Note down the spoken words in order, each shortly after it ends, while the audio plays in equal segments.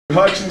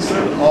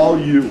Hutchinson, all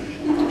you.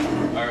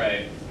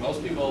 Alright,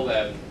 most people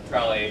that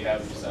probably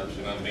have a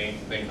perception of me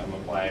think I'm a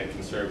quiet,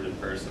 conservative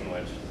person,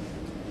 which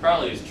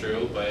probably is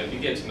true, but if you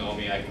get to know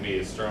me, I can be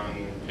a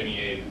strong,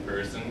 opinionated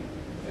person.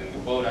 And the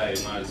quote I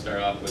wanted to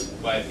start off with,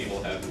 quiet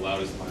people have the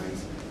loudest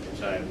minds,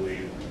 which I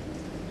believe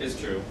is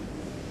true.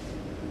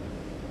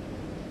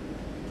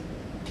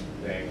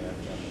 Dang it.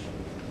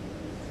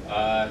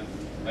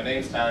 My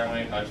name's Tyler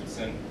Wayne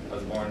Hutchinson. I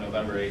was born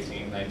November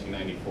 18,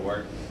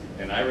 1994,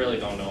 and I really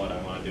don't know what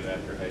I want to do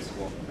after high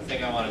school. I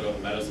think I want to go to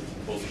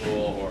medical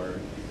school or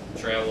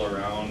travel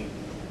around.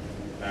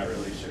 Not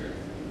really sure.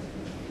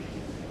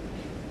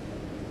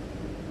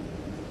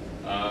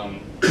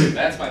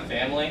 That's my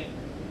family.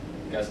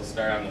 Guess I'll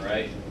start on the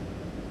right.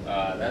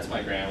 That's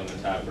my grandma in the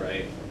top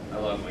right. I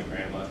love my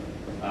grandma.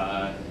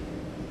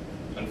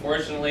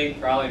 Unfortunately,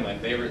 probably my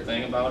favorite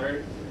thing about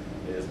her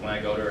is when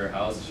I go to her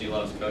house, she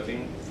loves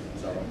cooking.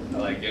 So I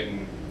like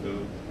getting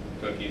food,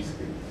 cookies,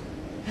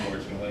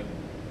 fortunately.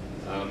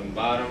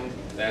 Bottom,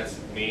 that's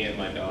me and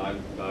my dog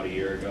about a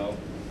year ago.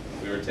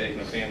 We were taking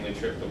a family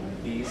trip to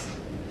Wendy's,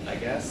 I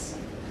guess,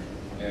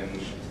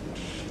 and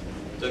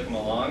took them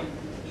along.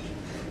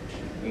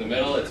 In the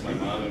middle, it's my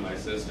mom and my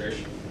sister.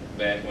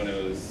 Back when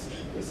it was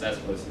the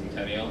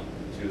Sesquicentennial,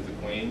 she was the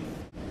queen.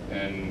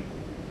 And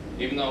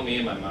even though me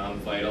and my mom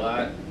fight a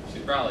lot,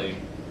 she's probably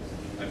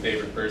my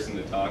favorite person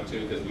to talk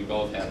to because we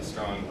both have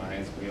strong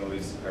minds. We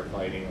always are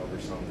fighting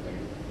over something.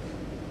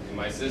 And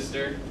my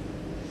sister,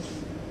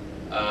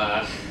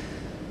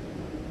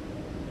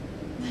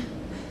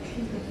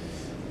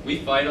 we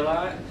fight a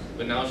lot,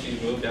 but now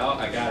she's moved out.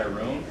 I got her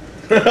room.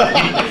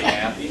 I'm pretty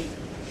happy.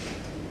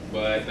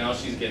 But now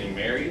she's getting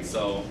married,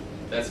 so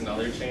that's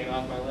another chain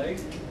off my leg.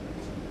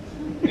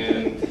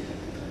 And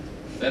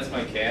that's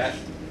my cat.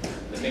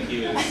 I think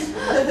he was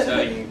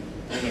studying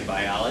human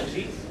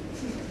biology.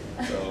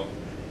 So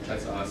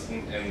that's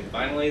awesome. And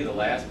finally, the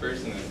last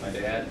person is my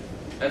dad.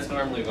 That's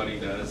normally what he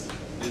does.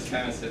 He just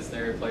kind of sits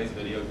there and plays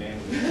video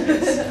games.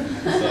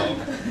 So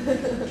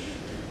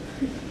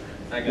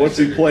What's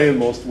he playing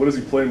most? What does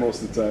he play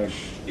most of the time?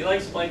 He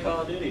likes to play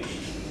Call of Duty,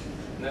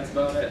 and that's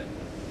about it.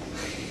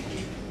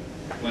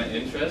 My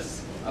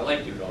interests, I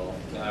like to golf.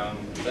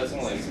 That's the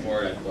only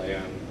sport I play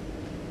on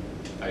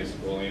high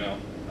school, you know.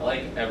 I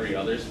like every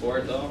other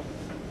sport though.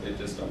 I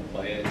just don't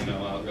play it, you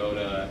know. I'll go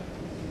to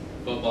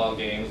football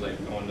games, like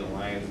going to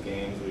Lions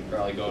games. We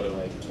probably go to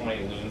like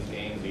 20 Loons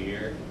games a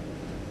year.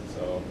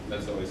 So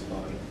that's always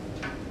fun.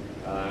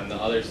 On the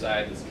other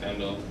side is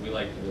Kendall. We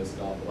like to just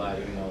golf a lot,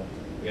 even though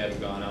we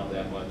haven't gone out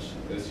that much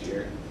this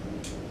year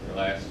or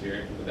last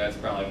year. But that's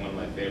probably one of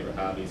my favorite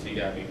hobbies. He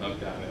got me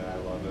hooked on it. I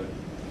love it.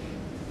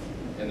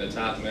 In the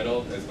top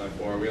middle is my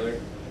four-wheeler.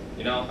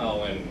 You know how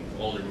when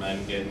older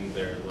men get in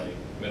their like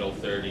middle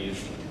 30s,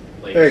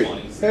 late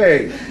 20s?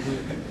 Hey!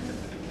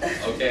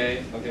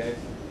 Okay.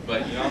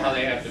 But you know how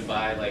they have to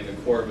buy like a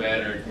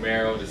Corvette or a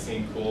Camaro to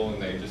seem cool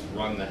and they just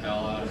run the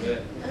hell out of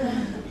it?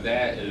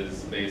 That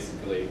is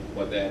basically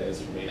what that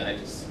is for me. I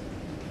just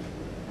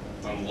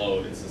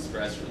unload. It's a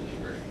stress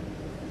reliever.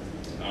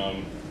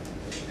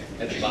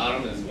 At the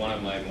bottom is one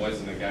of my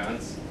Mosin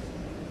Nagants.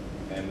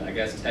 And I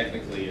guess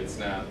technically it's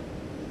not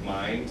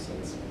mine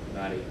since I'm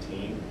not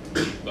 18,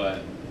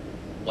 but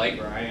like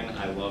Ryan,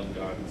 I love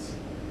guns.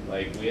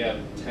 Like we have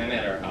 10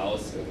 at our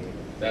house, and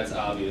that's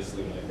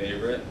obviously my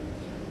favorite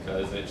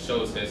because it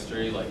shows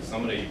history. Like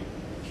somebody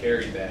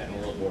carried that in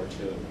World War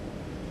II,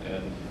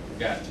 and we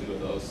got 2 of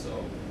those,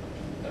 so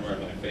them are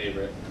my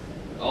favorite.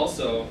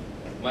 Also,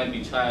 might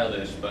be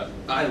childish, but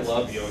I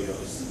love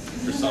yo-yos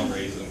for some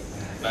reason.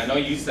 And I know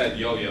you said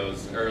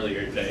yo-yos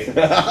earlier today,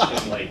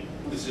 and like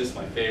it's just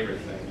my favorite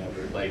thing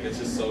ever. Like it's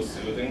just so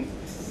soothing.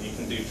 You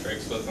can do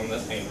tricks with them.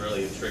 This ain't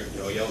really a trick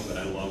yo-yo, but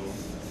I love them.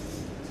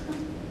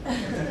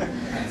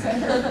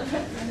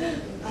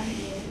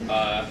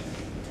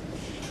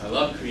 I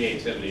love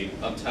creativity.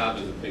 Up top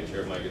is a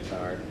picture of my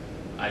guitar.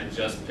 I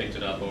just picked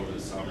it up over the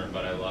summer,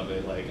 but I love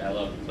it. Like I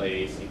love to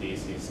play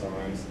AC/DC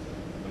songs.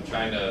 I'm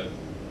trying to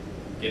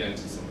get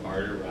into some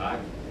harder rock,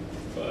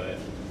 but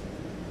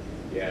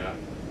yeah,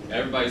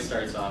 everybody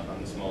starts off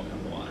on Smoke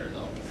on the Water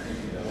though.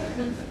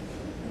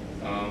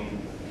 You know?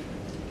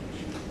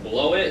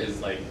 Below it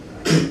is like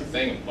a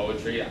thing of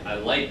poetry. I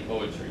like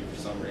poetry for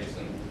some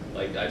reason.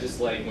 Like I just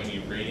like when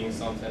you're reading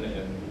something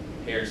and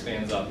hair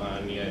stands up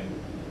on you and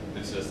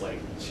it's just like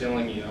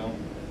chilling, you know.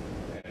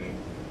 And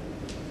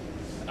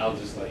I'll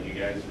just let you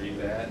guys read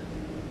that.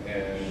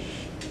 And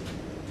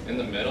in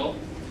the middle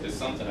is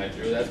something I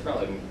drew. That's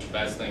probably the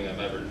best thing I've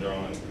ever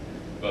drawn.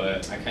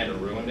 But I kind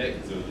of ruined it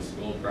because it was a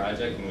school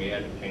project and we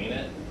had to paint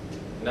it.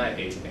 And I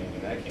hate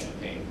painting. I can't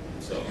paint.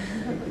 So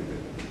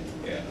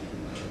yeah.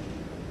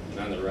 And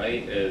on the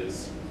right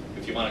is,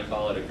 if you want to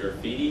call it a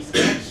graffiti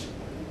sketch,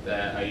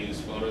 that I use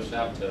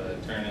Photoshop to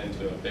turn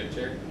into a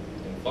picture.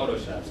 And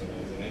Photoshop's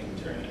amazing, it can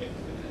turn anything,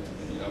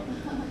 you know.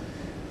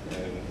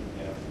 And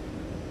yeah.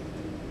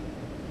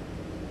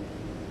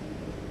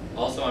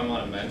 Also, I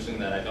want to mention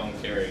that I don't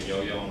carry a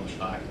yo-yo in my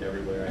pocket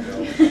everywhere I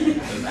go.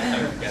 Because I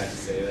never forgot to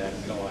say that. I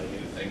don't want you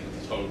to think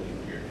it's totally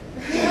weird.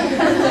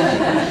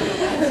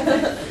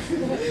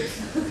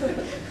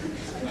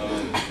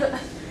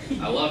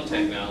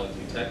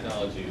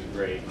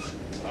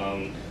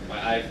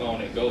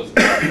 it goes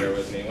nowhere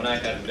with me. When I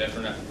had a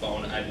different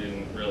phone, I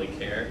didn't really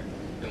care.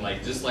 And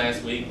like just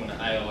last week when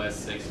iOS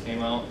 6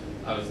 came out,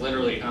 I was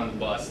literally on the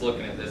bus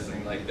looking at this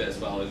thing like this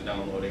while I was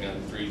downloading on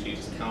 3G,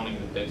 just counting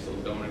the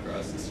pixels going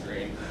across the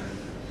screen.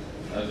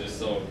 I was just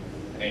so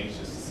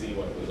anxious to see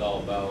what it was all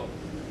about.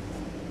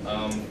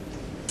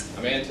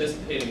 I'm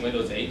anticipating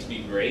Windows 8 to be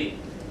great.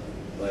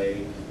 Like,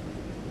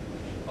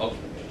 okay,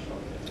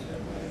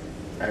 never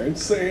mind. I didn't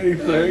say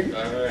anything.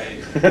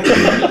 Alright. I'm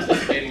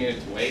anticipating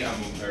it to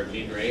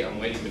be great. I'm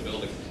waiting to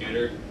build a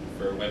computer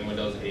for when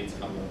Windows 8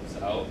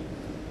 comes out.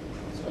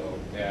 So,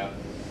 yeah.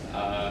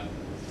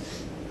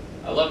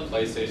 I love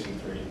PlayStation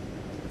 3.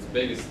 It's the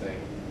biggest thing,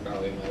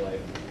 probably, in my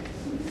life.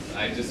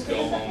 I just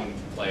go home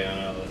and play on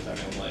it all the time.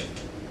 I'm like,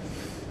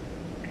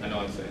 I know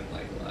I'm saying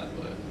like a lot,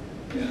 but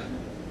yeah.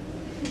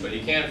 But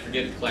you can't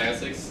forget the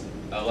classics.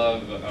 I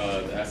love the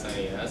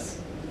SNES.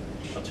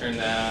 I'll turn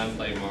that on,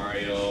 play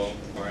Mario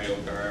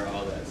Kart,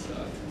 all that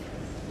stuff.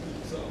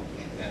 So,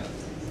 yeah.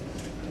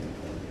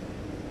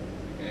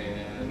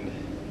 And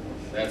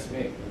that's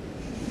me.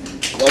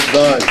 Well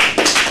done.